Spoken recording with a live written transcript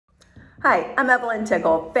Hi, I'm Evelyn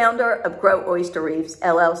Tickle, founder of Grow Oyster Reefs,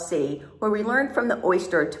 LLC, where we learn from the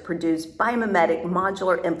oyster to produce biomimetic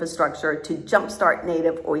modular infrastructure to jumpstart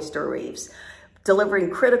native oyster reefs,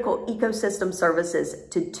 delivering critical ecosystem services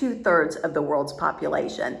to 2/3 of the world's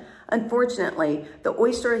population. Unfortunately, the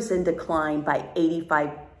oyster is in decline by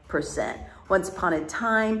 85%. Once upon a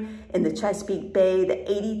time, in the Chesapeake Bay,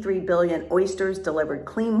 the 83 billion oysters delivered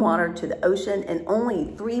clean water to the ocean in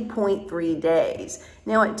only 3.3 days.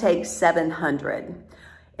 Now it takes 700.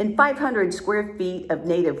 In 500 square feet of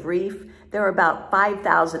native reef, there are about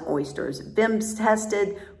 5,000 oysters. VIMS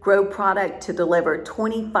tested Grow product to deliver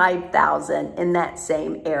 25,000 in that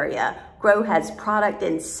same area. Grow has product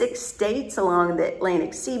in 6 states along the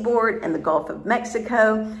Atlantic seaboard and the Gulf of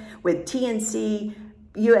Mexico with TNC,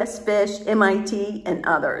 U.S. Fish, MIT, and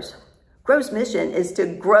others. Grow's mission is to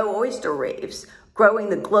grow oyster reefs, growing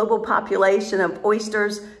the global population of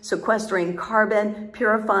oysters, sequestering carbon,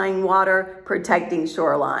 purifying water, protecting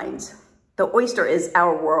shorelines. The oyster is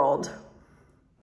our world.